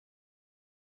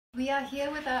We are here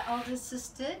with our elder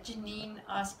sister, Janene,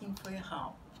 asking for your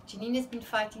help. Janene has been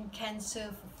fighting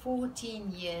cancer for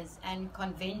 14 years and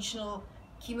conventional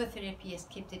chemotherapy has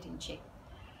kept it in check.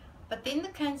 But then the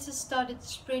cancer started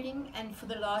spreading, and for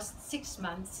the last 6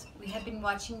 months we have been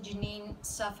watching Janene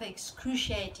suffer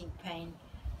excruciating pain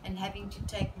and having to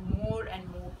take more and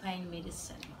more pain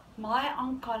medicine. My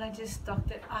oncologist,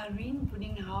 Dr. Irene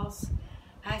Boodinghouse,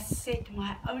 has said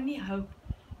my only hope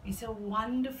is a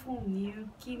wonderful new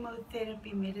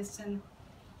chemotherapy medicine,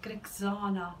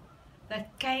 Crowdfunding,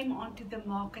 that came onto the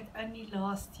market only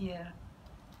last year.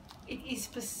 It is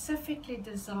specifically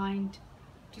designed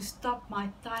to stop my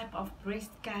type of breast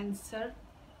cancer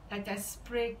that has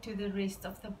spread to the rest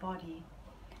of the body.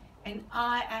 And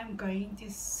I am going to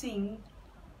sing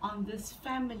on this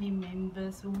family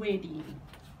member's wedding.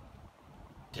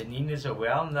 Janene is a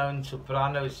well-known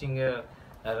soprano singer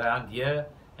around here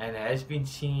and has been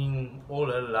singing all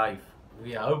her life.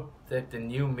 We hope that the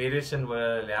new medicine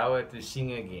will allow her to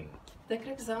sing again. The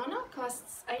Crowdfunding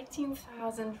costs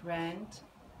 18,000 Rand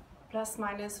plus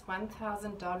minus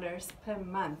 $1,000 per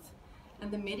month, and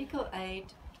the medical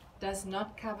aid does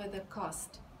not cover the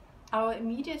cost. Our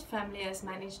immediate family has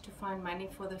managed to find money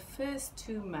for the first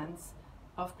 2 months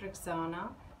of Crowdfunding,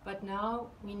 but now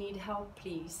we need help,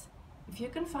 please. If you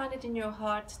can find it in your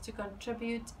heart to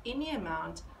contribute any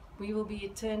amount, we will be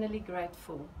eternally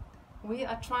grateful. We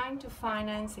are trying to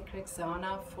finance the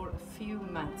Crowdfunding for a few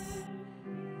months.